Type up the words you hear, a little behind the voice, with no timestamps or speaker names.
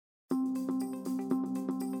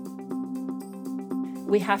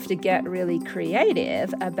we have to get really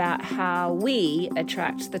creative about how we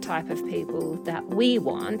attract the type of people that we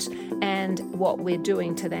want and what we're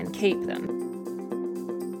doing to then keep them.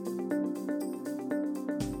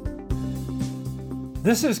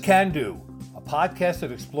 This is Can Do, a podcast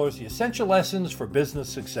that explores the essential lessons for business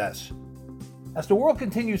success. As the world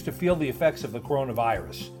continues to feel the effects of the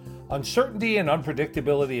coronavirus, uncertainty and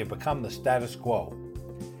unpredictability have become the status quo.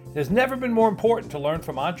 It has never been more important to learn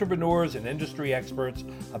from entrepreneurs and industry experts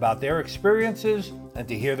about their experiences and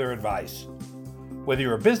to hear their advice. Whether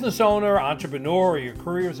you're a business owner, entrepreneur, or your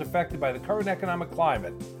career is affected by the current economic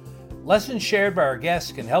climate, lessons shared by our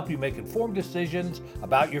guests can help you make informed decisions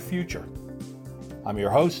about your future. I'm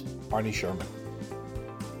your host, Arnie Sherman.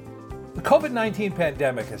 The COVID-19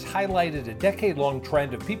 pandemic has highlighted a decade-long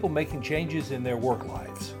trend of people making changes in their work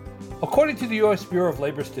lives. According to the U.S. Bureau of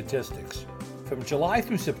Labor Statistics, from July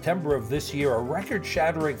through September of this year, a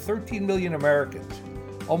record-shattering 13 million Americans,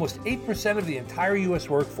 almost 8% of the entire U.S.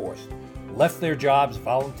 workforce, left their jobs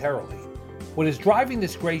voluntarily. What is driving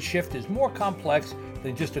this great shift is more complex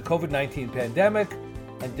than just a COVID-19 pandemic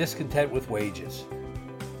and discontent with wages.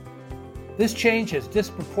 This change has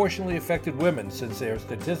disproportionately affected women since they are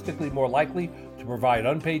statistically more likely to provide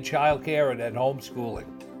unpaid childcare and at-home schooling.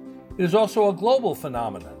 It is also a global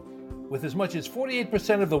phenomenon, with as much as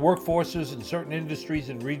 48% of the workforces in certain industries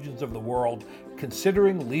and regions of the world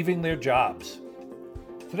considering leaving their jobs.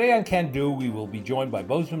 Today on Can Do, we will be joined by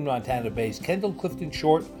Bozeman, Montana-based Kendall Clifton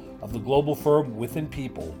Short of the global firm Within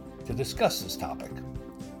People to discuss this topic.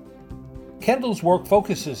 Kendall's work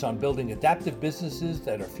focuses on building adaptive businesses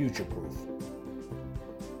that are future-proof.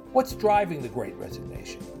 What's driving the Great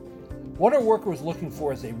Resignation? What are workers looking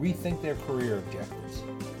for as they rethink their career objectives?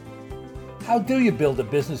 How do you build a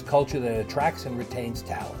business culture that attracts and retains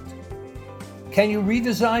talent? Can you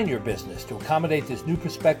redesign your business to accommodate this new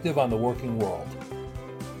perspective on the working world?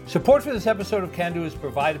 Support for this episode of Can Do is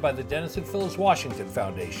provided by the Dennis and Phyllis Washington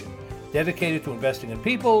Foundation, dedicated to investing in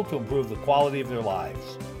people to improve the quality of their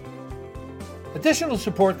lives. Additional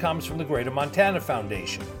support comes from the Greater Montana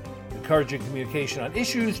Foundation, encouraging communication on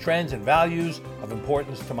issues, trends, and values of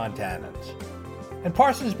importance to Montanans. And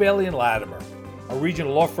Parsons, Bailey & Latimer, a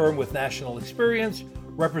regional law firm with national experience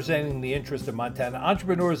representing the interest of Montana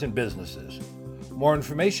entrepreneurs and businesses. More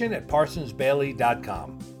information at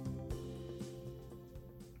parsonsbailey.com.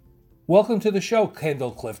 Welcome to the show,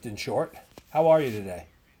 Kendall Clifton Short. How are you today?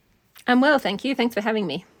 I'm well, thank you. Thanks for having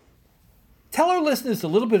me. Tell our listeners a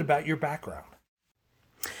little bit about your background.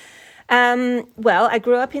 Well, I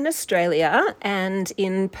grew up in Australia and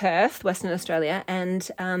in Perth, Western Australia, and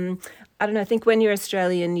I don't know, I think when you're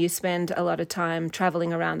Australian, you spend a lot of time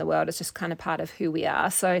traveling around the world. It's just kind of part of who we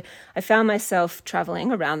are. So I found myself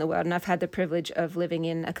traveling around the world, and I've had the privilege of living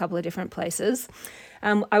in a couple of different places.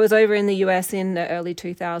 I was over in the US in the early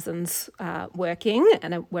 2000s working,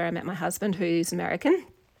 and where I met my husband, who's American.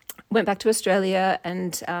 Went back to Australia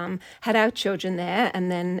and had our children there, and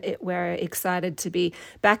then we're excited to be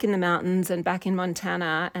back in the mountains and back in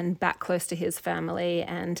Montana and back close to his family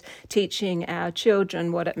and teaching our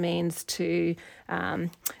children what it means to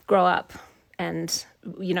grow up and,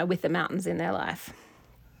 you know, with the mountains in their life.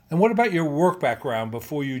 And what about your work background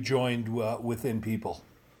before you joined Within People?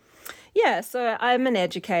 Yeah, so I'm an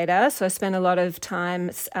educator, so I spent a lot of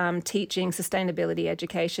time teaching sustainability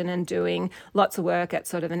education and doing lots of work at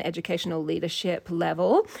sort of an educational leadership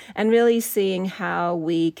level and really seeing how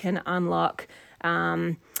we can unlock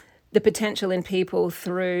the potential in people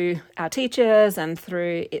through our teachers and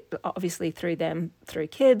through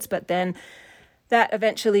kids, but then that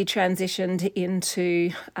eventually transitioned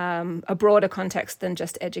into a broader context than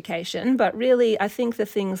just education. But really, I think the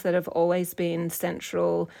things that have always been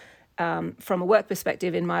central from a work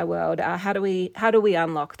perspective in my world are how do we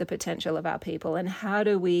unlock the potential of our people, and how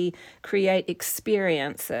do we create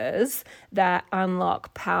experiences that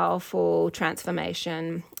unlock powerful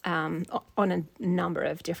transformation on a number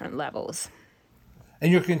of different levels.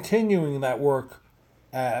 And you're continuing that work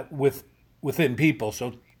Within People.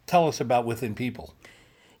 So tell us about Within People.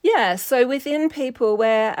 Yeah, so Within People,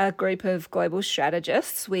 we're a group of global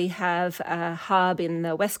strategists. We have a hub in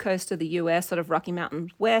the west coast of the US, sort of Rocky Mountain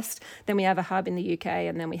West. Then we have a hub in the UK,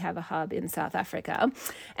 and then we have a hub in South Africa.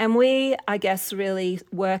 And we, I guess, really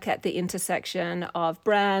work at the intersection of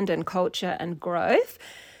brand and culture and growth.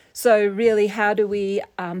 So really, how do we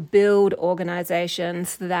build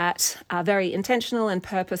organizations that are very intentional and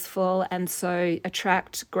purposeful, and so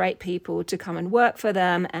attract great people to come and work for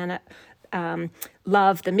them, and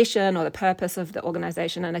love the mission or the purpose of the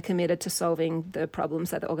organization and are committed to solving the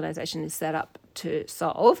problems that the organization is set up to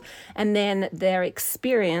solve. And then their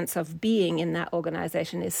experience of being in that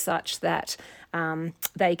organization is such that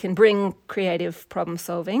they can bring creative problem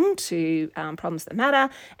solving to problems that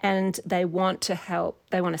matter, and they want to help,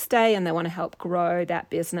 they want to stay and they want to help grow that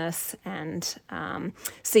business and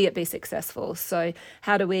see it be successful. So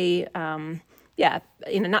how do we, in a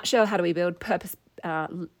nutshell, how do we build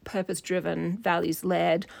purpose-driven,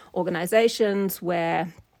 values-led organizations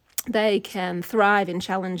where they can thrive in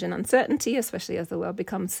challenge and uncertainty, especially as the world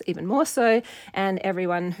becomes even more so, and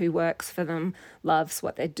everyone who works for them loves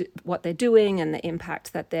what they're doing and the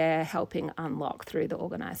impact that they're helping unlock through the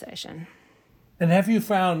organization. And have you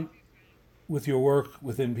found with your work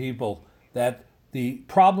within people that the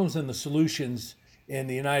problems and the solutions in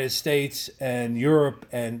the United States and Europe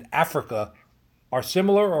and Africa are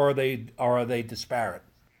similar, or are they disparate?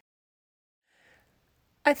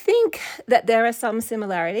 I think that there are some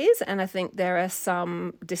similarities and I think there are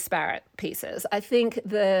some disparate pieces. I think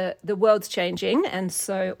the world's changing, and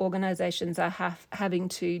so organizations are having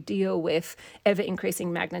to deal with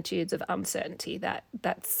ever-increasing magnitudes of uncertainty.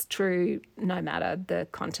 That's true no matter the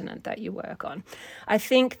continent that you work on. I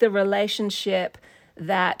think the relationship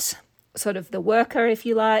that sort of the worker, if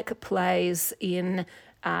you like, plays in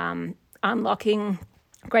unlocking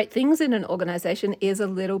great things in an organization is a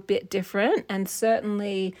little bit different, and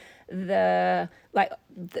certainly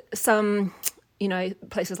some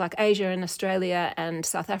places like Asia and Australia and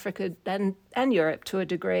South Africa and Europe to a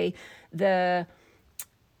degree, the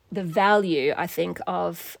value, I think,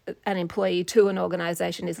 of an employee to an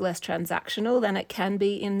organization is less transactional than it can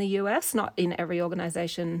be in the US. Not in every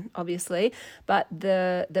organization, obviously, but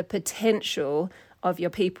the potential of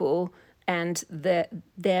your people and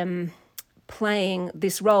them playing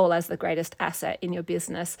this role as the greatest asset in your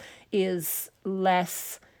business is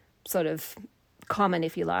less sort of common,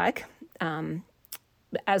 if you like,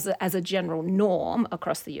 as a general norm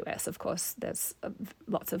across the US. Of course, there's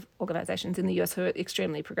lots of organizations in the US who are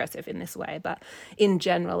extremely progressive in this way, but in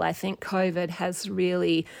general, I think COVID has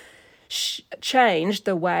really changed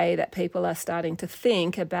the way that people are starting to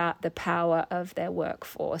think about the power of their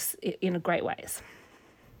workforce in great ways.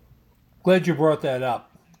 Glad you brought that up.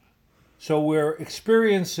 So we're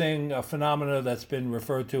experiencing a phenomenon that's been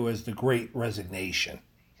referred to as the Great Resignation.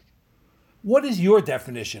 What is your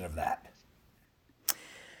definition of that?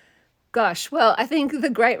 Gosh, well, I think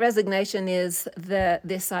the Great Resignation is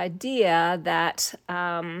this idea that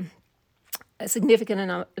a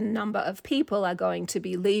significant number of people are going to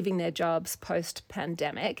be leaving their jobs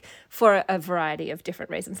post-pandemic for a variety of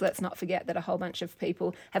different reasons. Let's not forget that a whole bunch of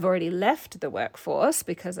people have already left the workforce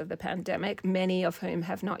because of the pandemic, many of whom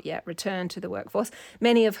have not yet returned to the workforce,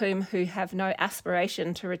 many of whom who have no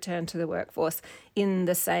aspiration to return to the workforce in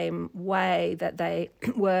the same way that they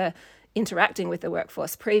were interacting with the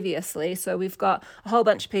workforce previously. So we've got a whole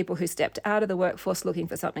bunch of people who stepped out of the workforce looking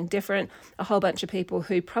for something different, a whole bunch of people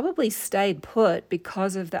who probably stayed put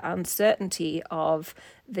because of the uncertainty of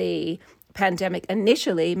the pandemic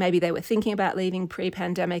initially. Maybe they were thinking about leaving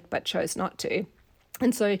pre-pandemic but chose not to.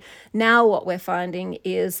 And so now what we're finding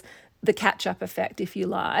is the catch-up effect, if you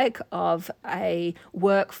like, of a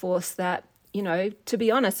workforce that, to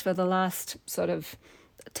be honest, for the last sort of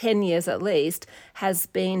 10 years at least, has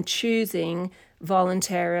been choosing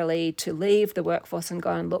voluntarily to leave the workforce and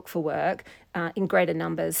go and look for work in greater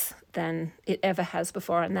numbers than it ever has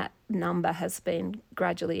before. And that number has been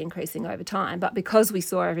gradually increasing over time. But because we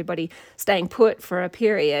saw everybody staying put for a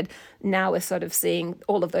period, now we're sort of seeing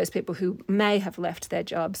all of those people who may have left their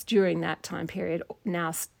jobs during that time period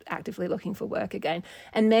now actively looking for work again.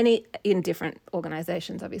 And many in different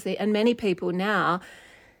organizations, obviously, and many people now,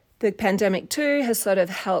 the pandemic too has sort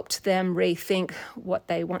of helped them rethink what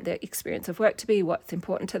they want their experience of work to be, what's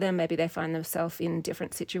important to them. Maybe they find themselves in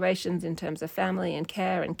different situations in terms of family and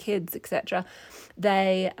care and kids, etc.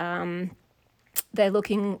 They're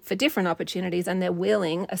looking for different opportunities, and they're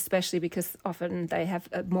willing, especially because often they have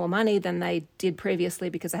more money than they did previously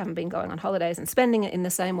because they haven't been going on holidays and spending it in the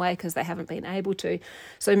same way because they haven't been able to.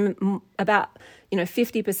 So about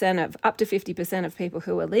 50% up to 50% of people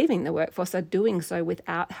who are leaving the workforce are doing so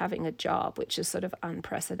without having a job, which is sort of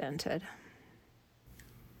unprecedented.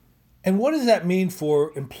 And what does that mean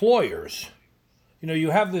for employers?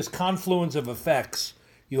 You have this confluence of effects.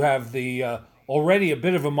 You have the already a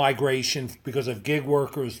bit of a migration because of gig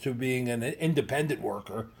workers to being an independent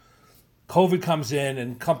worker. COVID comes in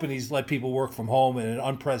and companies let people work from home at an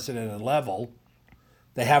unprecedented level.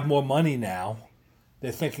 They have more money now.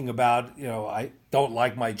 They're thinking about, I don't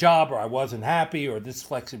like my job, or I wasn't happy, or this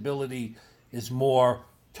flexibility is more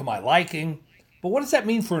to my liking. But what does that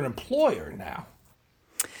mean for an employer now?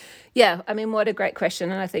 Yeah, I mean, what a great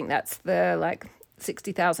question. And I think that's the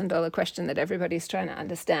 $60,000 question that everybody's trying to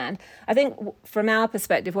understand. I think from our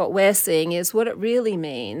perspective, what we're seeing is what it really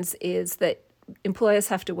means is that employers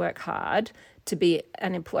have to work hard to be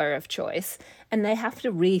an employer of choice, and they have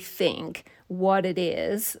to rethink what it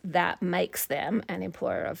is that makes them an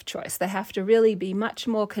employer of choice. They have to really be much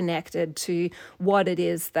more connected to what it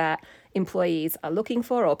is that employees are looking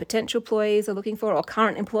for, or potential employees are looking for, or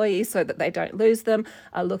current employees, so that they don't lose them,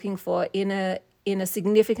 are looking for in a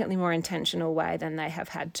significantly more intentional way than they have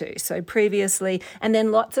had to. So previously, and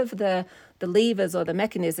then lots of the levers or the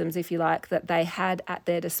mechanisms, if you like, that they had at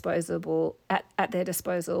their disposal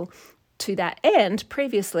to that end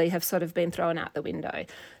previously have sort of been thrown out the window.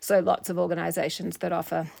 So lots of organisations that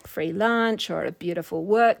offer free lunch or a beautiful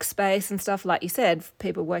workspace and stuff, like you said,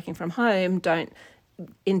 people working from home don't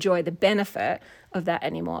enjoy the benefit of that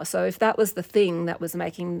anymore. So if that was the thing that was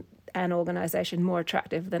making an organisation more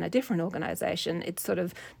attractive than a different organisation, it's sort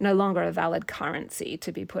of no longer a valid currency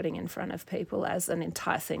to be putting in front of people as an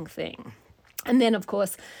enticing thing. And then, of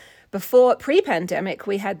course, pre-pandemic,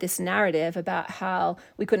 we had this narrative about how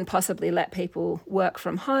we couldn't possibly let people work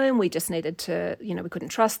from home. We just needed to, we couldn't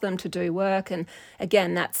trust them to do work. And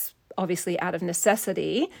again, that's obviously out of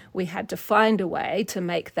necessity. We had to find a way to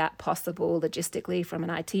make that possible logistically, from an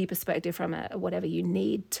IT perspective, from whatever you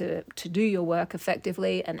need to do your work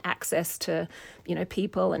effectively, and access to,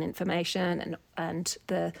 people and information and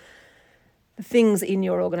the things in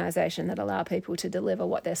your organisation that allow people to deliver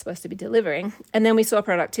what they're supposed to be delivering. And then we saw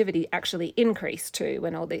productivity actually increase too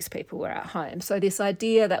when all these people were at home. So this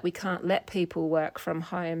idea that we can't let people work from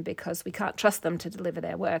home because we can't trust them to deliver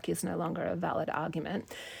their work is no longer a valid argument.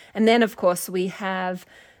 And then, of course, we have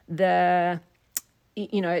there's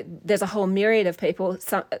a whole myriad of people,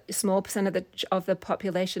 some small percent of the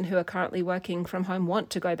population who are currently working from home want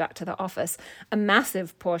to go back to the office. A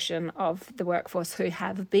massive portion of the workforce who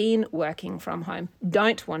have been working from home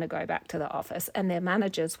don't want to go back to the office, and their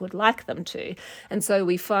managers would like them to. And so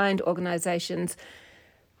we find organisations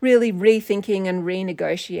really rethinking and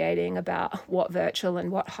renegotiating about what virtual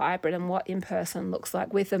and what hybrid and what in-person looks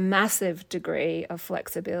like, with a massive degree of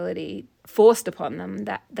flexibility forced upon them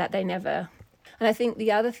that they never. And I think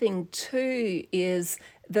the other thing too is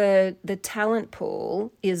the talent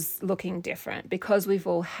pool is looking different, because we've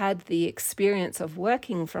all had the experience of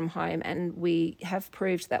working from home, and we have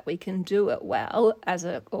proved that we can do it well as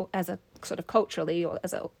a sort of culturally, or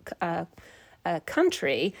as a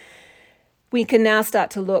country. We can now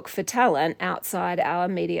start to look for talent outside our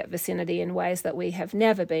immediate vicinity in ways that we have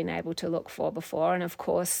never been able to look for before. And of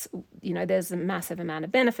course, there's a massive amount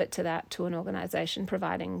of benefit to that, to an organisation,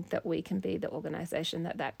 providing that we can be the organisation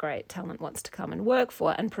that great talent wants to come and work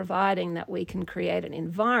for, and providing that we can create an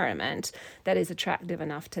environment that is attractive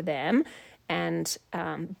enough to them and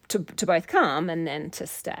to both come and then to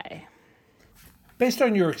stay. Based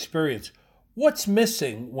on your experience, what's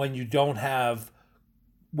missing when you don't have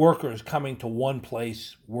workers coming to one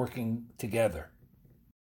place, working together?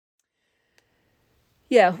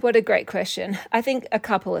 Yeah, what a great question. I think a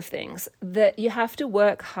couple of things. That you have to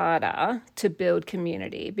work harder to build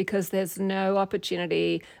community, because there's no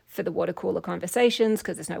opportunity for the water cooler conversations,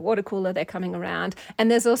 because there's no water cooler, they're coming around. And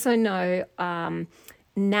there's also no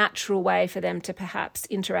natural way for them to perhaps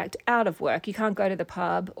interact out of work. You can't go to the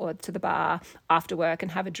pub or to the bar after work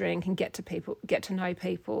and have a drink and get to know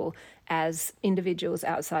people as individuals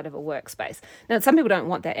outside of a workspace. Now, some people don't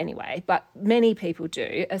want that anyway, but many people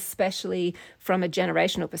do, especially from a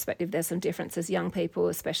generational perspective. There's some differences. Young people,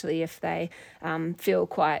 especially if they feel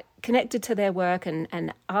quite connected to their work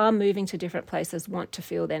and are moving to different places, want to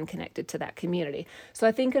feel then connected to that community. So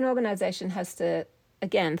I think an organisation has to,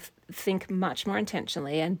 again, think much more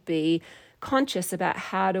intentionally and be conscious about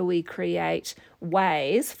how do we create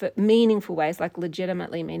ways, for meaningful ways, like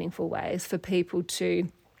legitimately meaningful ways, for people to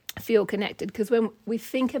feel connected. Because when we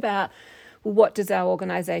think about what does our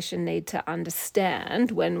organisation need to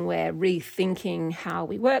understand when we're rethinking how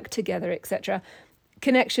we work together, etc.,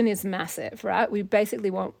 connection is massive, right? We basically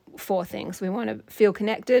want four things. We want to feel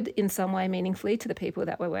connected in some way meaningfully to the people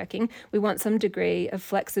that we're working. We want some degree of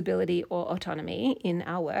flexibility or autonomy in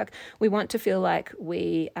our work. We want to feel like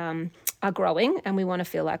we are growing, and we want to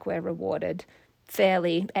feel like we're rewarded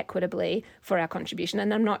fairly, equitably for our contribution.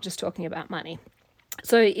 And I'm not just talking about money.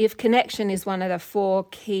 So if connection is one of the four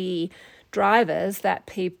key drivers that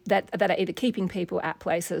are either keeping people at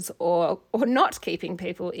places or not keeping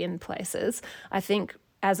people in places, I think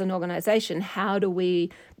as an organization, how do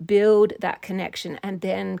we build that connection and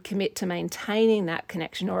then commit to maintaining that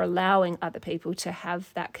connection or allowing other people to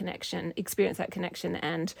have that connection, experience that connection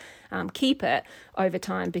and keep it over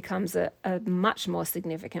time becomes a much more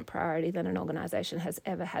significant priority than an organization has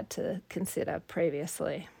ever had to consider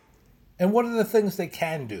previously. And what are the things they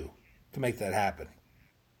can do to make that happen?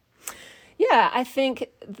 Yeah, I think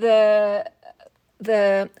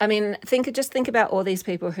think about all these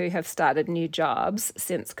people who have started new jobs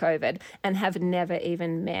since COVID and have never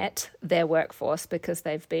even met their workforce because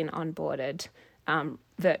they've been onboarded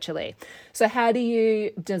virtually. So how do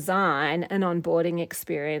you design an onboarding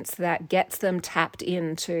experience that gets them tapped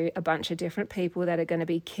into a bunch of different people that are going to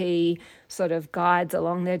be key sort of guides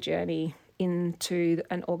along their journey into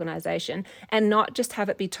an organization, and not just have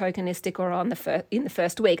it be tokenistic or in the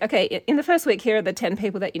first week. Okay, in the first week, here are the 10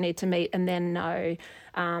 people that you need to meet, and then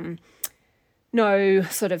no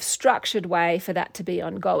sort of structured way for that to be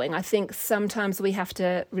ongoing. I think sometimes we have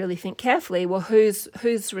to really think carefully, well, whose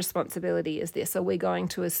responsibility is this? Are we going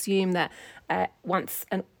to assume that once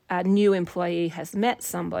a new employee has met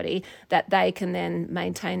somebody that they can then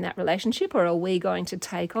maintain that relationship, or are we going to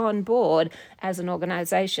take on board as an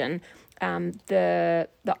organization the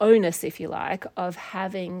onus, if you like, of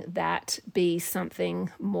having that be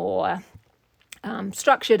something more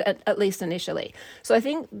structured, at least initially? So I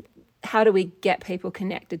think, how do we get people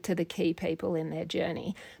connected to the key people in their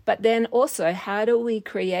journey? But then also, how do we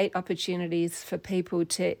create opportunities for people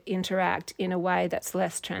to interact in a way that's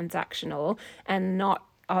less transactional and not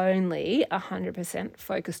only 100%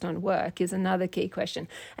 focused on work is another key question.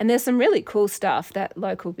 And there's some really cool stuff that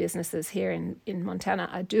local businesses here in Montana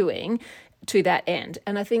are doing to that end.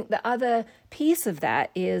 And I think the other piece of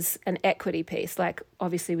that is an equity piece. Like,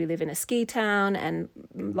 obviously we live in a ski town and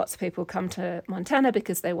lots of people come to Montana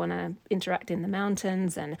because they want to interact in the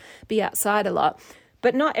mountains and be outside a lot.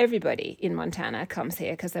 But not everybody in Montana comes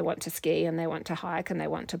here because they want to ski and they want to hike and they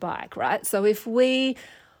want to bike, right? So if we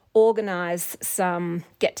organise some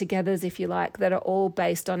get-togethers, if you like, that are all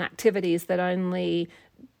based on activities that only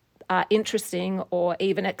are interesting or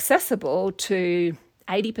even accessible to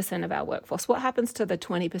 80% of our workforce, what happens to the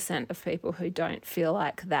 20% of people who don't feel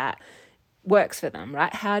like that works for them,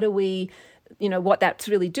 right? How do we, what that's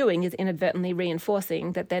really doing is inadvertently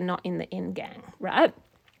reinforcing that they're not in the in gang, right?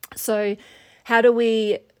 So how do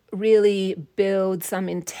we really build some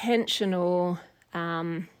intentional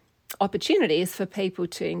opportunities for people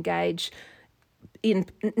to engage in,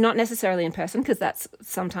 not necessarily in person, because that's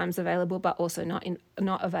sometimes available, but also not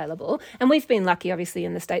available. And we've been lucky, obviously,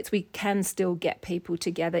 in the States, we can still get people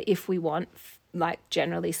together if we want, like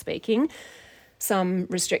generally speaking. Some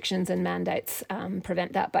restrictions and mandates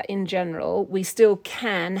prevent that, but in general, we still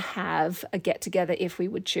can have a get-together if we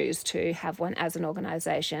would choose to have one as an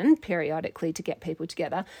organisation periodically to get people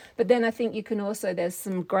together. But then I think you can also, there's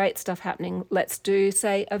some great stuff happening. Let's do,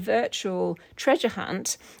 say, a virtual treasure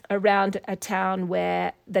hunt around a town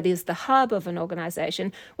that is the hub of an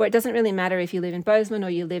organisation, where it doesn't really matter if you live in Bozeman or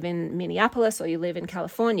you live in Minneapolis or you live in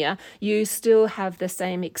California, you still have the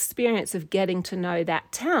same experience of getting to know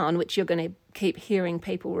that town, which you're going to keep hearing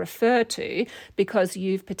people refer to because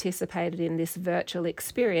you've participated in this virtual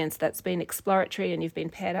experience that's been exploratory and you've been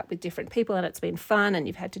paired up with different people and it's been fun and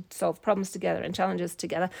you've had to solve problems together and challenges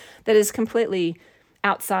together that is completely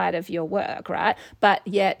outside of your work, right? But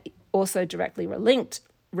yet also directly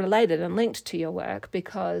related and linked to your work,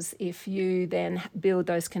 because if you then build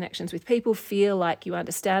those connections with people, feel like you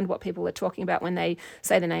understand what people are talking about when they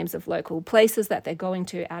say the names of local places that they're going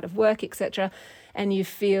to out of work, etc., and you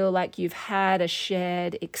feel like you've had a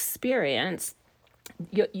shared experience,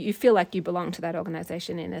 you feel like you belong to that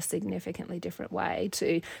organization in a significantly different way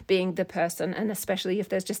to being the person, and especially if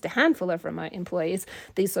there's just a handful of remote employees,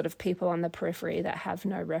 these sort of people on the periphery that have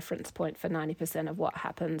no reference point for 90% of what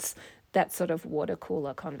happens, that sort of water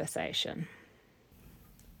cooler conversation.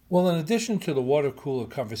 Well, in addition to the water cooler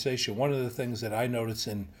conversation, one of the things that I notice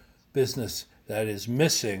in business that is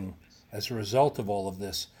missing as a result of all of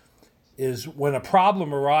this is when a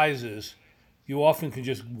problem arises, you often can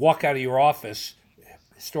just walk out of your office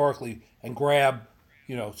historically and grab,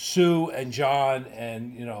 Sue and John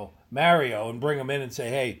and, Mario and bring them in and say,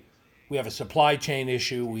 hey, we have a supply chain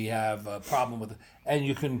issue, we have a problem with it.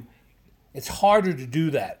 And it's harder to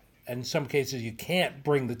do that. And in some cases, you can't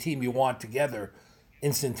bring the team you want together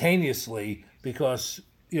instantaneously because,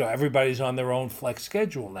 everybody's on their own flex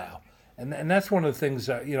schedule now. And that's one of the things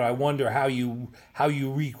that, I wonder how you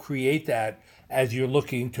recreate that as you're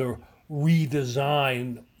looking to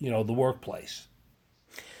redesign, the workplace.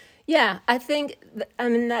 Yeah, I think,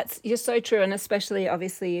 you're so true. And especially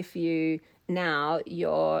obviously if you now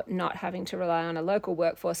you're not having to rely on a local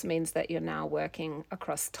workforce means that you're now working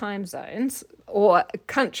across time zones or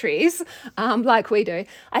countries like we do.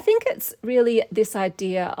 I think it's really this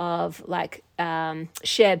idea of like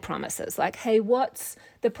shared promises, like, hey, what's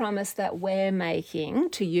the promise that we're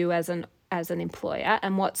making to you as an employer,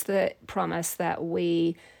 and what's the promise that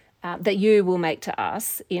that you will make to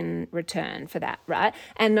us in return for that, right?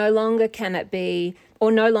 And no longer can it be,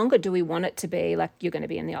 or no longer do we want it to be like you're going to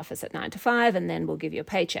be in the office at 9 to 5 and then we'll give you a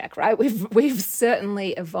paycheck, right? We've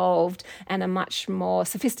certainly evolved and are much more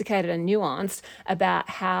sophisticated and nuanced about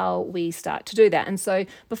how we start to do that. And so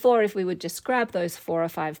before, if we would just grab those 4 or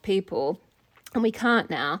 5 people, and we can't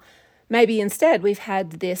now, maybe instead we've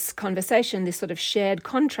had this conversation, this sort of shared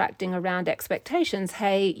contracting around expectations.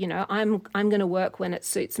 Hey, I'm going to work when it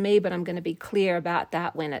suits me, but I'm going to be clear about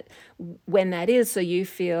that when that is, so you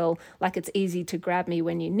feel like it's easy to grab me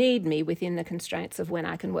when you need me within the constraints of when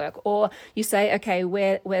I can work. Or you say, okay,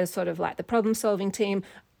 we're sort of like the problem solving team.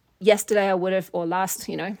 Yesterday I would have, or last,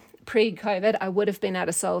 pre-COVID, I would have been able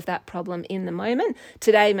to solve that problem in the moment.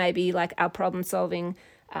 Today, maybe like our problem solving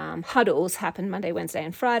huddles happen Monday, Wednesday,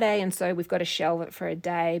 and Friday, and so we've got to shelve it for a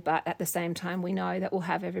day, but at the same time we know that we'll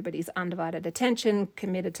have everybody's undivided attention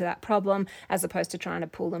committed to that problem, as opposed to trying to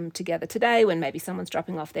pull them together today when maybe someone's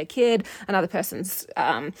dropping off their kid, another person's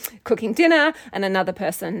cooking dinner, and another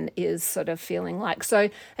person is sort of feeling like. So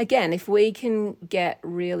again, if we can get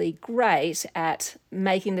really great at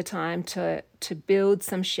making the time to build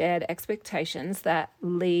some shared expectations that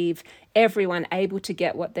leave everyone able to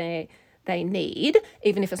get what they need,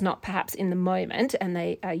 even if it's not perhaps in the moment and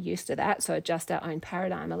they are used to that, so adjust our own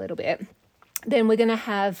paradigm a little bit, then we're going to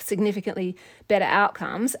have significantly better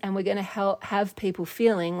outcomes, and we're going to have people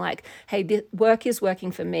feeling like, hey, work is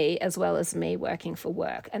working for me as well as me working for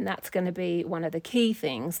work. And that's going to be one of the key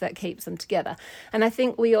things that keeps them together. And I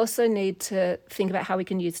think we also need to think about how we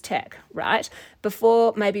can use tech, right?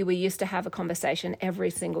 Before, maybe we used to have a conversation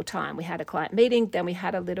every single time we had a client meeting, then we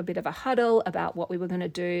had a little bit of a huddle about what we were going to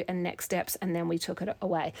do and next steps, and then we took it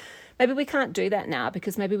away. Maybe we can't do that now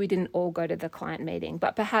because maybe we didn't all go to the client meeting,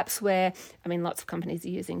 but perhaps lots of companies are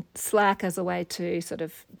using Slack as a way to sort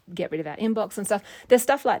of get rid of our inbox and stuff. There's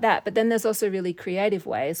stuff like that, but then there's also really creative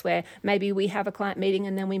ways where maybe we have a client meeting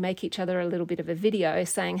and then we make each other a little bit of a video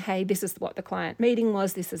saying, hey, this is what the client meeting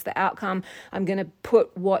was, this is the outcome. I'm going to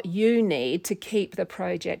put what you need to keep the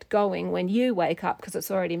project going when you wake up, because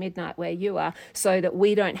it's already midnight where you are, so that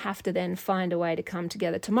we don't have to then find a way to come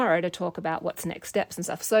together tomorrow to talk about what's next steps and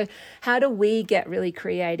stuff. So how do we get really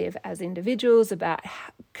creative as individuals about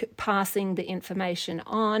passing the information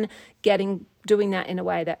on, doing that in a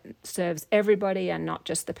way that serves everybody and not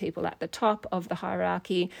just the people at the top of the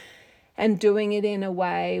hierarchy, and doing it in a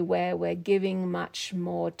way where we're giving much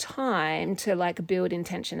more time to like build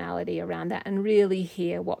intentionality around that and really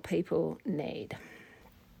hear what people need.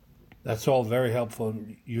 That's all very helpful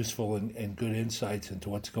and useful and good insights into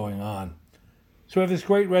what's going on. So we have this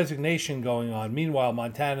great resignation going on. Meanwhile,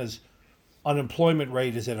 Montana's unemployment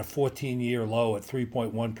rate is at a 14-year low at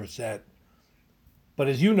 3.1%. But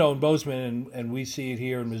as you know in Bozeman, and we see it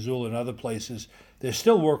here in Missoula and other places, there's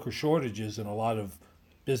still worker shortages in a lot of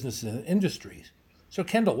businesses and industries. So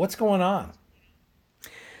Kendall, what's going on?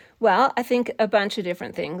 Well, I think a bunch of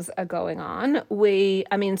different things are going on.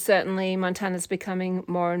 Certainly Montana's becoming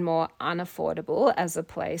more and more unaffordable as a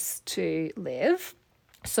place to live.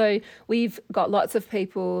 So we've got lots of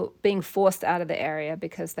people being forced out of the area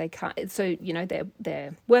because they can't. So,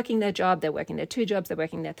 they're working their job, they're working their 2 jobs, they're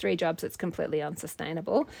working their 3 jobs. It's completely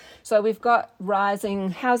unsustainable. So we've got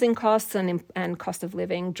rising housing costs and cost of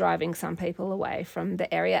living driving some people away from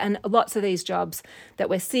the area. And lots of these jobs that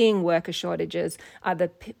we're seeing worker shortages are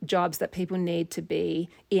the jobs that people need to be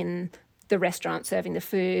in the restaurant serving the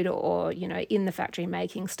food or, in the factory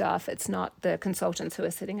making stuff. It's not the consultants who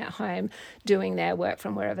are sitting at home doing their work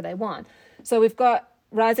from wherever they want. So we've got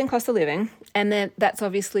rising cost of living, and then that's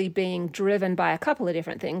obviously being driven by a couple of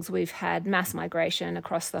different things. We've had mass migration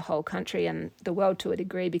across the whole country and the world to a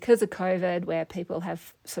degree because of COVID, where people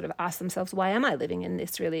have sort of asked themselves, why am I living in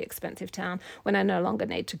this really expensive town when I no longer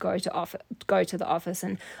need to go to the office,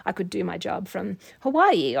 and I could do my job from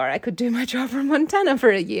Hawaii, or I could do my job from Montana for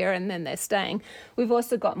a year, and then they're staying. We've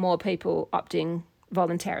also got more people opting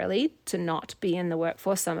voluntarily to not be in the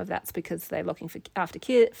workforce. Some of that's because they're looking after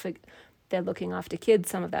kids.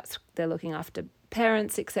 Some of that's they're looking after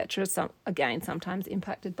parents, etc. Sometimes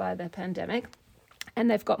impacted by the pandemic. And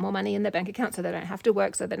they've got more money in their bank account, so they don't have to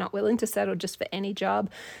work, so they're not willing to settle just for any job.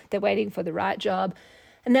 They're waiting for the right job.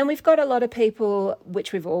 And then we've got a lot of people,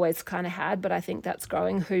 which we've always kind of had, but I think that's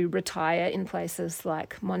growing, who retire in places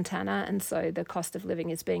like Montana. And so the cost of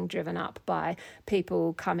living is being driven up by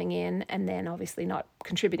people coming in and then obviously not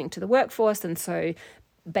contributing to the workforce. And so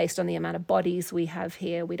based on the amount of bodies we have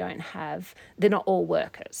here, they're not all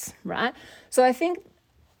workers, right? So I think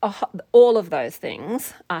all of those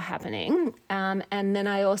things are happening. And then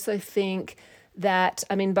I also think that,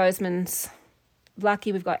 Bozeman's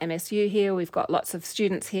lucky. We've got MSU here. We've got lots of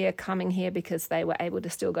students here coming here because they were able to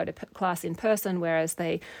still go to class in person, whereas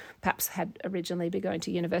they perhaps had originally been going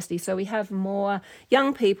to university. So we have more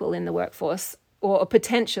young people in the workforce, or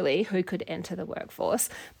potentially who could enter the workforce,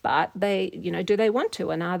 but do they want to?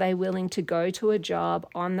 And are they willing to go to a job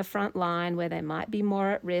on the front line where they might be more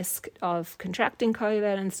at risk of contracting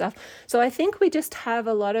COVID and stuff? So I think we just have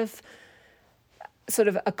a lot of sort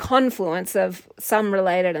of a confluence of some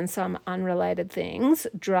related and some unrelated things.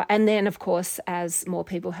 And then, of course, as more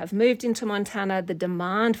people have moved into Montana, the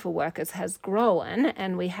demand for workers has grown,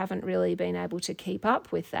 and we haven't really been able to keep up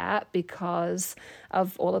with that because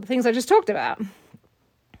of all of the things I just talked about.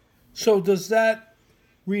 So does that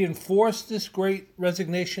reinforce this great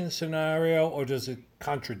resignation scenario, or does it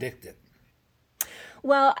contradict it?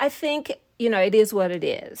 Well, I think, it is what it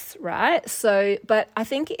is, right? So, but I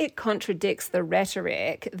think it contradicts the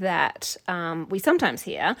rhetoric that we sometimes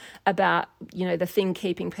hear about, the thing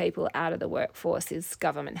keeping people out of the workforce is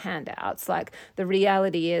government handouts. Like, the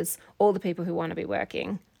reality is all the people who want to be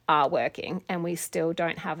working are working, and we still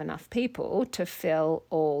don't have enough people to fill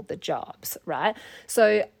all the jobs, right?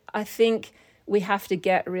 So I think we have to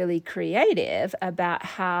get really creative about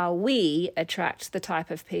how we attract the type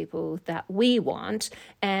of people that we want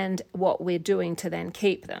and what we're doing to then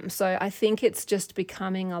keep them. So I think it's just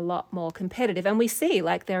becoming a lot more competitive. And we see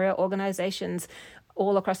there are organizations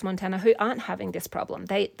all across Montana who aren't having this problem.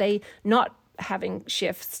 They not having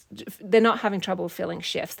shifts, they're not having trouble filling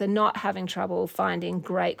shifts. They're not having trouble finding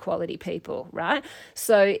great quality people, right?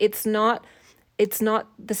 So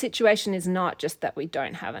the situation is not just that we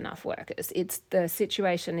don't have enough workers. The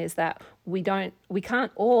situation is that we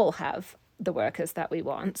can't all have the workers that we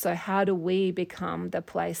want. So how do we become the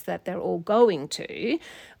place that they're all going to?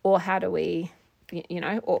 Or how do we,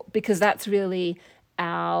 because that's really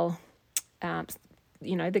our,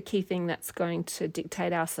 the key thing that's going to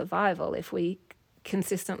dictate our survival. If we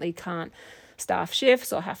consistently can't staff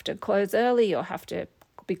shifts or have to close early or have to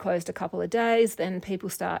be closed a couple of days, then people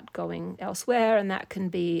start going elsewhere, and that can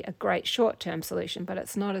be a great short-term solution, but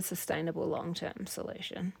it's not a sustainable long-term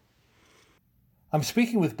solution. I'm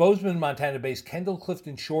speaking with Bozeman, Montana-based Kendall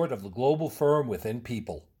Clifton Short of the global firm Within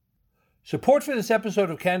People. Support for this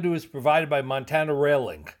episode of Can Do is provided by Montana Rail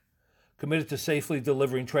Link, committed to safely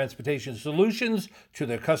delivering transportation solutions to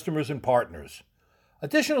their customers and partners.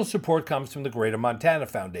 Additional support comes from the Greater Montana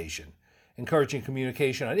Foundation, encouraging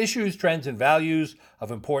communication on issues, trends, and values of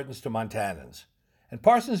importance to Montanans. And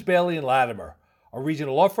Parsons, Bailey & Latimer, a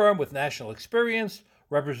regional law firm with national experience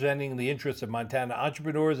representing the interests of Montana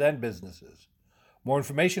entrepreneurs and businesses. More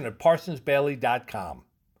information at parsonsbailey.com.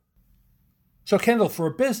 So, Kendall, for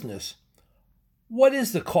a business, what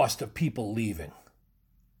is the cost of people leaving?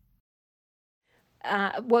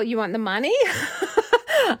 Well, you want the money?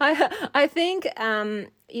 I think,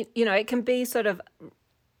 it can be sort of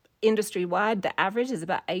industry-wide. The average is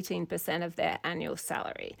about 18% of their annual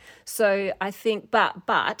salary. So I think, but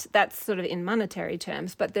that's sort of in monetary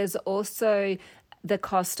terms, but there's also the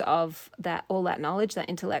cost of all that knowledge, that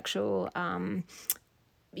intellectual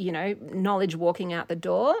knowledge walking out the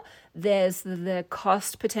door. There's the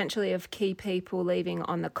cost potentially of key people leaving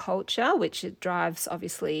on the culture, which it drives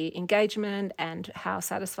obviously engagement and how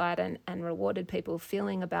satisfied and rewarded people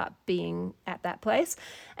feeling about being at that place.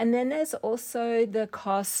 And then there's also the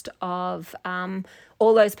cost of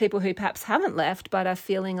all those people who perhaps haven't left but are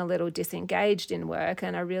feeling a little disengaged in work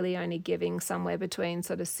and are really only giving somewhere between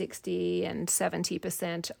sort of 60 and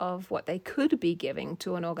 70% of what they could be giving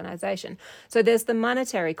to an organization. So there's the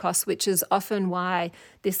monetary cost, which is often why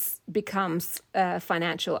this becomes a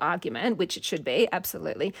financial argument, which it should be,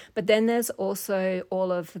 absolutely. But then there's also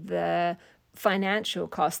all of the financial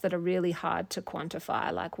costs that are really hard to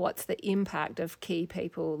quantify, like what's the impact of key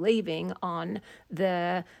people leaving on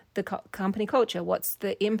the company culture? What's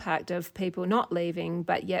the impact of people not leaving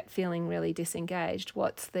but yet feeling really disengaged?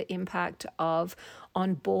 What's the impact of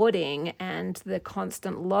onboarding and the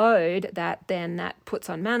constant load that puts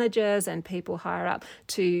on managers and people higher up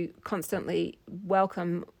to constantly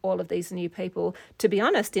welcome all of these new people, to be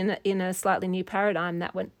honest, in a slightly new paradigm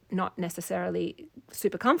that we're not necessarily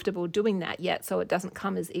super comfortable doing that yet, so it doesn't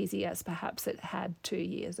come as easy as perhaps it had 2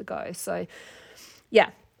 years ago. So yeah,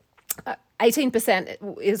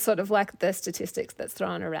 18% is sort of like the statistics that's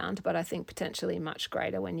thrown around, but I think potentially much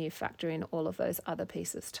greater when you factor in all of those other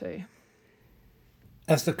pieces too.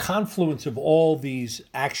 As the confluence of all these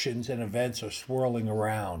actions and events are swirling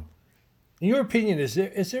around, in your opinion, is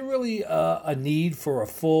there really a need for a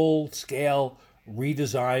full-scale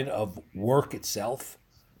redesign of work itself?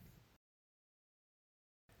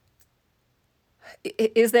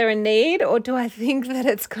 Is there a need, or do I think that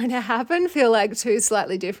it's going to happen? Feel like two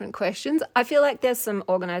slightly different questions. I feel like there's some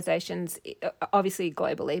organizations, obviously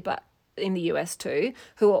globally, but in the US too,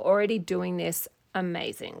 who are already doing this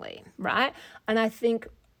amazingly, right? And I think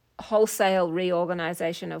wholesale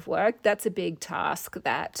reorganization of work, that's a big task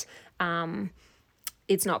that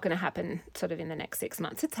it's not going to happen sort of in the next 6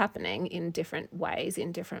 months. It's happening in different ways,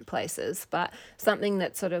 in different places, but something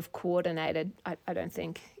that's sort of coordinated, I don't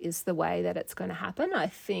think is the way that it's going to happen. I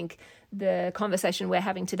think the conversation we're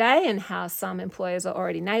having today and how some employers are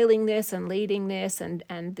already nailing this and leading this, and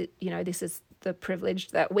this is the privilege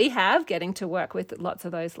that we have, getting to work with lots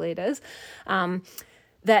of those leaders,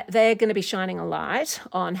 that they're going to be shining a light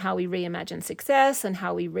on how we reimagine success and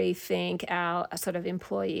how we rethink our sort of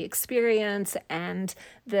employee experience. And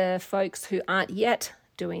the folks who aren't yet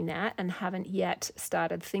doing that and haven't yet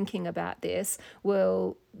started thinking about this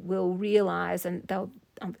will realize, and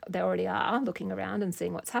they already are looking around and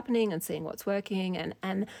seeing what's happening and seeing what's working,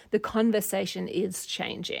 and the conversation is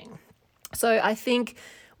changing. So I think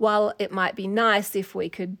while it might be nice if we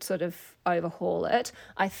could sort of overhaul it,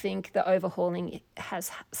 I think the overhauling has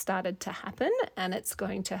started to happen, and it's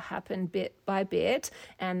going to happen bit by bit,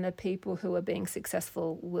 and the people who are being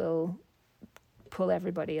successful will pull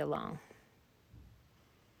everybody along.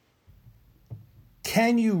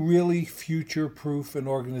 Can you really future-proof an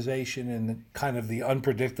organization in kind of the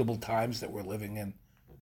unpredictable times that we're living in?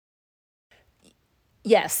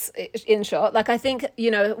 Yes, in short, like I think,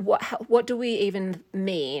 what do we even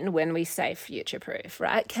mean when we say future-proof,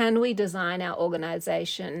 right? Can we design our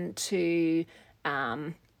organization to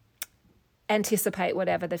anticipate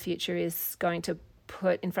whatever the future is going to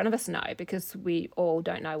put in front of us? No, because we all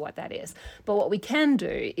don't know what that is. But what we can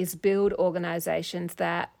do is build organizations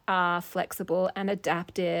that are flexible and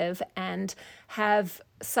adaptive and have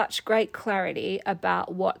such great clarity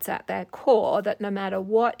about what's at their core that no matter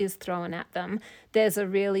what is thrown at them, there's a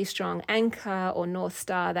really strong anchor or North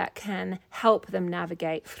Star that can help them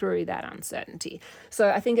navigate through that uncertainty. So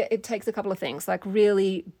I think it takes a couple of things, like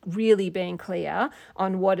really, really being clear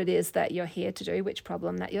on what it is that you're here to do, which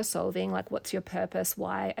problem that you're solving, like what's your purpose,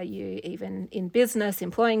 why are you even in business,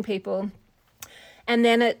 employing people? And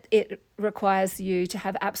then it requires you to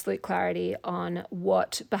have absolute clarity on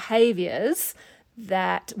what behaviors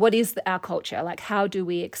what is our culture, like how do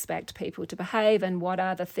we expect people to behave, and what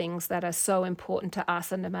are the things that are so important to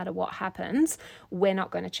us, and no matter what happens, we're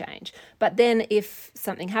not going to change. But then if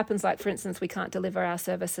something happens, like for instance, we can't deliver our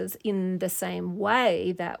services in the same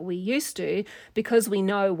way that we used to, because we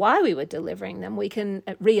know why we were delivering them, we can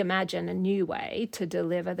reimagine a new way to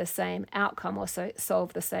deliver the same outcome or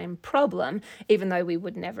solve the same problem, even though we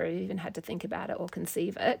would never even had to think about it or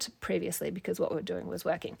conceive it previously, because what we're doing was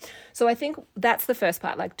working. So I think that's the first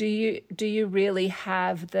part. Like, do you really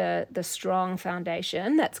have the strong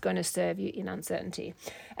foundation that's going to serve you in uncertainty?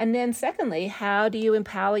 And then secondly, how do you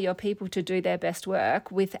empower your people to do their best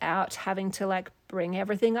work without having to bring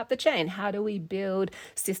everything up the chain? How do we build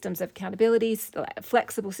systems of accountability,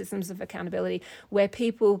 flexible systems of accountability, where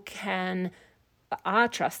people are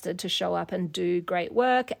trusted to show up and do great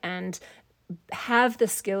work and have the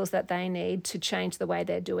skills that they need to change the way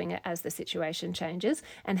they're doing it as the situation changes?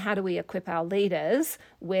 And how do we equip our leaders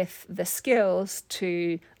with the skills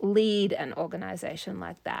to lead an organization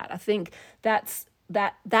like that? I think that's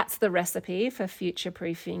the recipe for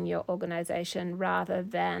future-proofing your organization, rather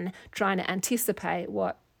than trying to anticipate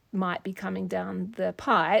what might be coming down the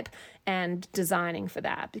pipe and designing for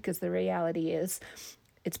that, because the reality is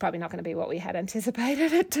it's probably not going to be what we had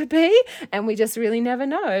anticipated it to be, and we just really never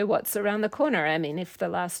know what's around the corner. I mean, if the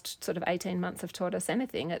last sort of 18 months have taught us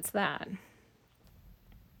anything, it's that.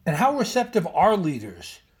 And how receptive are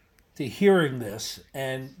leaders to hearing this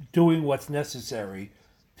and doing what's necessary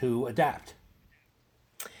to adapt?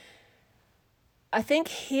 I think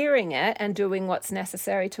hearing it and doing what's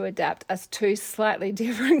necessary to adapt are two slightly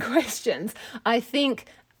different questions. I think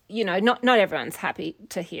not everyone's happy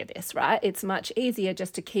to hear this, right? It's much easier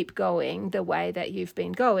just to keep going the way that you've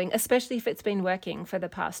been going, especially if it's been working for the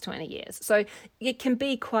past 20 years. So it can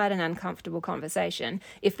be quite an uncomfortable conversation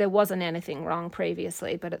if there wasn't anything wrong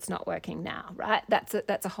previously, but it's not working now, right?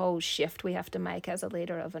 That's a whole shift we have to make as a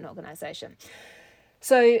leader of an organization.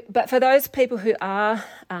 But for those people who are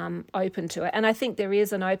open to it, and I think there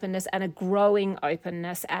is an openness and a growing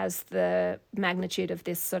openness as the magnitude of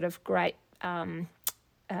this sort of great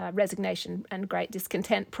resignation and great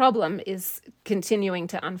discontent problem is continuing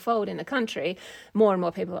to unfold in the country, more and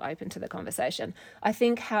more people are open to the conversation. I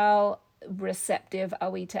think how receptive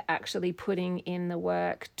are we to actually putting in the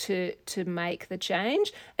work to make the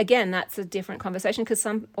change? Again, that's a different conversation because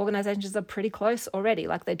some organizations are pretty close already.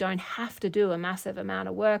 Like they don't have to do a massive amount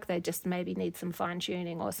of work. They just maybe need some fine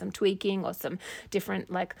tuning or some tweaking or some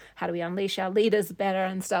different, like, how do we unleash our leaders better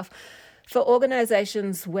and stuff. For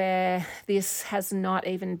organizations where this has not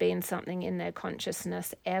even been something in their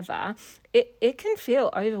consciousness ever, it can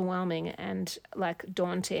feel overwhelming and like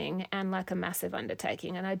daunting and like a massive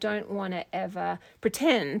undertaking. And I don't want to ever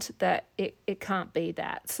pretend that it can't be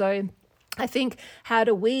that. So I think, how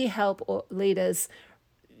do we help leaders?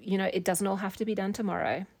 It doesn't all have to be done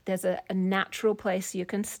tomorrow. There's a natural place you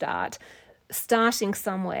can start. Starting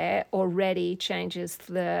somewhere already changes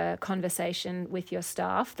the conversation with your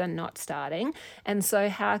staff than not starting. And so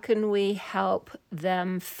how can we help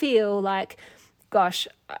them feel like, gosh,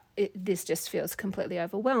 this just feels completely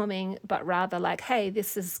overwhelming, but rather like, hey,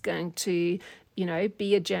 this is going to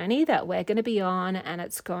be a journey that we're going to be on, and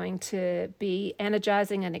it's going to be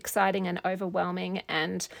energizing and exciting and overwhelming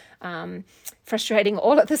and frustrating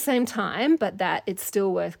all at the same time, but that it's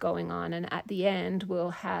still worth going on. And at the end, we'll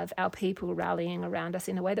have our people rallying around us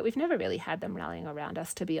in a way that we've never really had them rallying around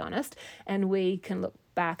us, to be honest. And we can look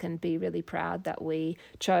back and be really proud that we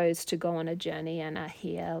chose to go on a journey and are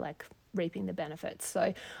here, like, reaping the benefits.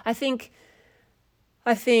 So I think,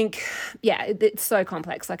 yeah, it's so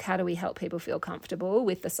complex. Like, how do we help people feel comfortable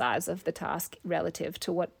with the size of the task relative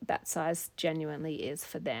to what that size genuinely is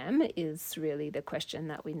for them is really the question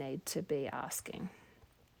that we need to be asking.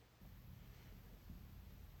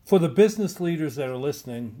 For the business leaders that are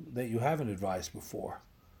listening that you haven't advised before,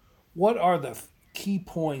 what are the key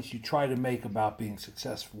points you try to make about being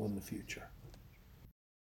successful in the future?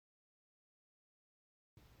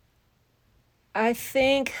 I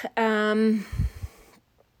think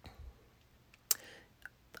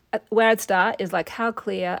where I'd start is like, how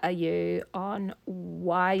clear are you on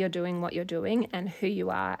why you're doing what you're doing and who you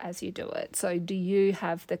are as you do it? So do you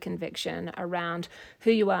have the conviction around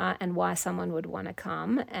who you are and why someone would want to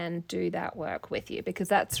come and do that work with you? Because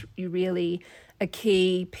that's really a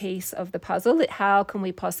key piece of the puzzle. How can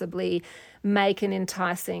we possibly make an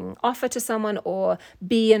enticing offer to someone or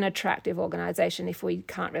be an attractive organization if we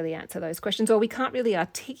can't really answer those questions, or we can't really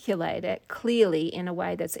articulate it clearly in a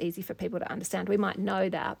way that's easy for people to understand? We might know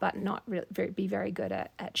that, but not be very good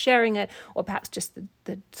at sharing it, or perhaps just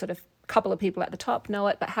the sort of couple of people at the top know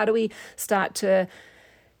it. But how do we start to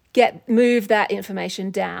move that information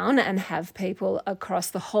down and have people across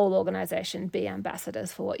the whole organization be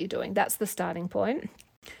ambassadors for what you're doing? That's the starting point.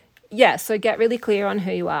 Yeah, so get really clear on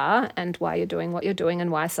who you are and why you're doing what you're doing and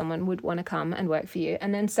why someone would want to come and work for you.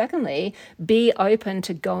 And then secondly, be open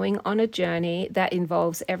to going on a journey that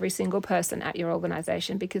involves every single person at your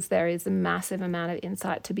organization, because there is a massive amount of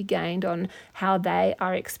insight to be gained on how they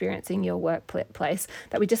are experiencing your workplace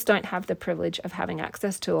that we just don't have the privilege of having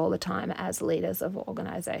access to all the time as leaders of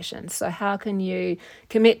organizations. So how can you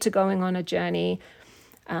commit to going on a journey,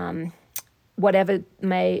 whatever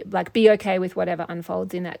may, like, be okay with whatever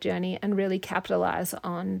unfolds in that journey, and really capitalize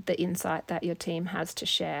on the insight that your team has to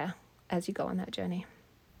share as you go on that journey.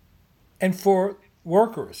 And for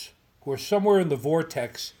workers who are somewhere in the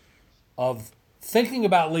vortex of thinking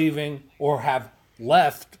about leaving or have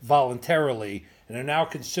left voluntarily and are now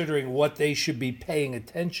considering what they should be paying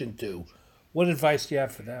attention to, what advice do you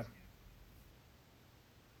have for them?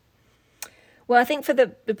 Well, I think for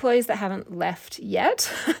the employees that haven't left yet,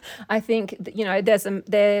 I think that,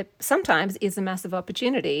 there sometimes is a massive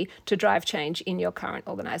opportunity to drive change in your current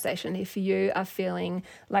organization. If you are feeling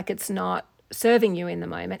like it's not serving you in the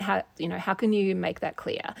moment, how can you make that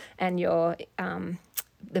clear? And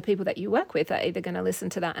the people that you work with are either going to listen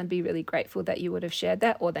to that and be really grateful that you would have shared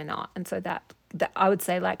that, or they're not. And so that I would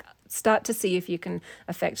say, like, start to see if you can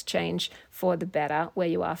affect change for the better where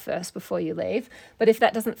you are first before you leave. But if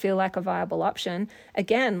that doesn't feel like a viable option,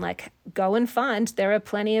 again, like, go and find, there are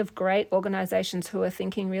plenty of great organizations who are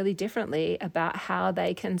thinking really differently about how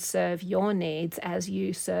they can serve your needs as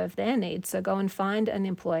you serve their needs. So go and find an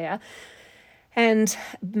employer and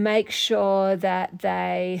make sure that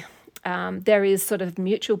there is sort of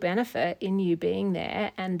mutual benefit in you being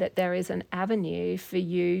there, and that there is an avenue for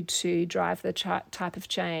you to drive the type of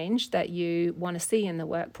change that you want to see in the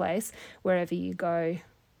workplace wherever you go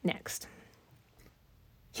next.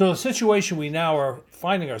 So the situation we now are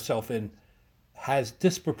finding ourselves in has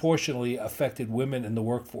disproportionately affected women in the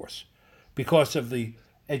workforce because of the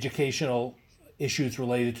educational issues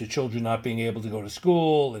related to children not being able to go to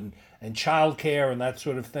school and childcare and that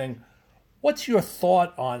sort of thing. What's your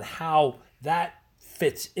thought on how that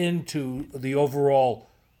fits into the overall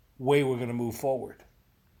way we're going to move forward?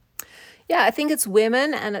 Yeah, I think it's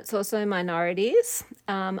women and it's also minorities.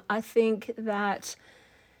 I think that,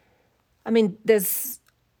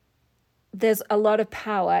 there's a lot of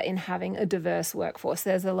power in having a diverse workforce.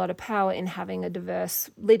 There's a lot of power in having a diverse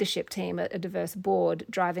leadership team, a diverse board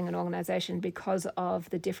driving an organization because of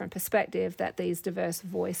the different perspective that these diverse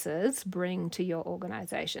voices bring to your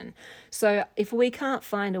organization. So if we can't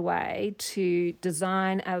find a way to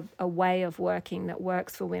design a way of working that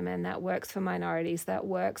works for women, that works for minorities, that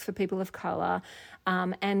works for people of color,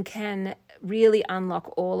 and can really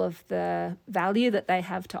unlock all of the value that they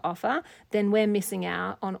have to offer, then we're missing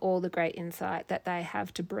out on all the great insight that they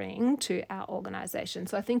have to bring to our organization.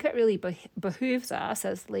 So I think it really behooves us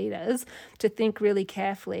as leaders to think really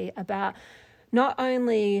carefully about not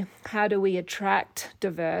only how do we attract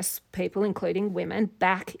diverse people, including women,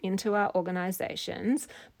 back into our organizations,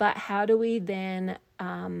 but how do we then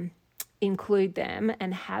include them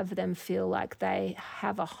and have them feel like they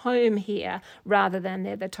have a home here rather than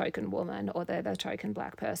they're the token woman or they're the token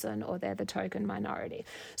black person or they're the token minority.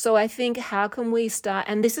 So I think how can we start,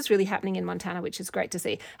 and this is really happening in Montana, which is great to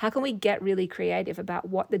see, how can we get really creative about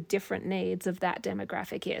what the different needs of that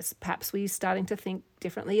demographic is? Perhaps we're starting to think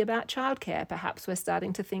differently about childcare. Perhaps we're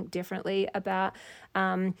starting to think differently about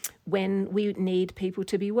when we need people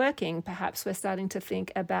to be working. Perhaps we're starting to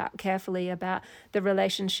think carefully about the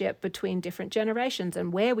relationship between different generations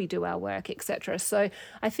and where we do our work, etc. So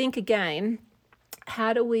I think, again,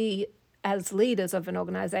 how do we, as leaders of an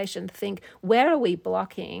organization, think, where are we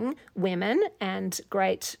blocking women and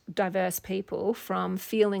great diverse people from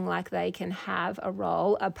feeling like they can have a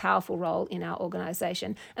role, a powerful role in our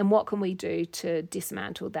organization, and what can we do to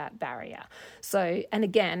dismantle that barrier? So, and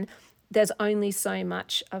again, there's only so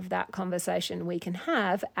much of that conversation we can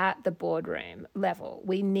have at the boardroom level.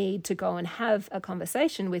 We need to go and have a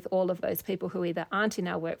conversation with all of those people who either aren't in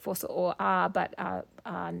our workforce or are, but are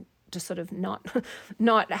just sort of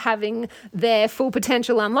not having their full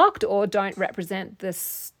potential unlocked or don't represent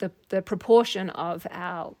the proportion of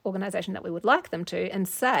our organisation that we would like them to, and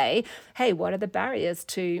say, hey, what are the barriers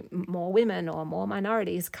to more women or more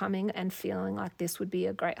minorities coming and feeling like this would be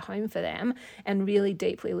a great home for them, and really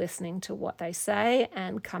deeply listening to what they say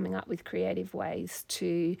and coming up with creative ways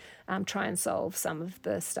to try and solve some of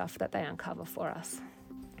the stuff that they uncover for us.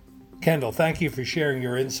 Kendall, thank you for sharing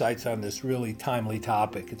your insights on this really timely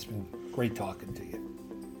topic. It's been great talking to you.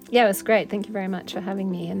 Yeah, it was great. Thank you very much for having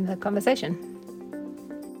me in the conversation.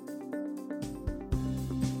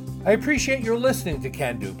 I appreciate your listening to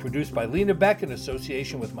Can Do, produced by Lena Beck in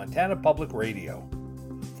association with Montana Public Radio.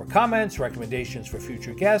 For comments, recommendations for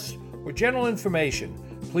future guests, or general information,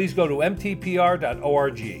 please go to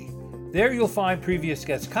mtpr.org. There you'll find previous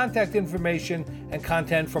guests' contact information and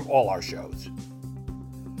content from all our shows.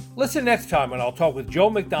 Listen next time when I'll talk with Joe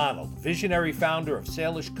McDonald, visionary founder of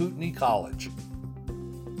Salish Kootenai College.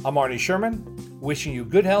 I'm Arnie Sherman, wishing you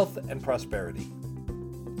good health and prosperity.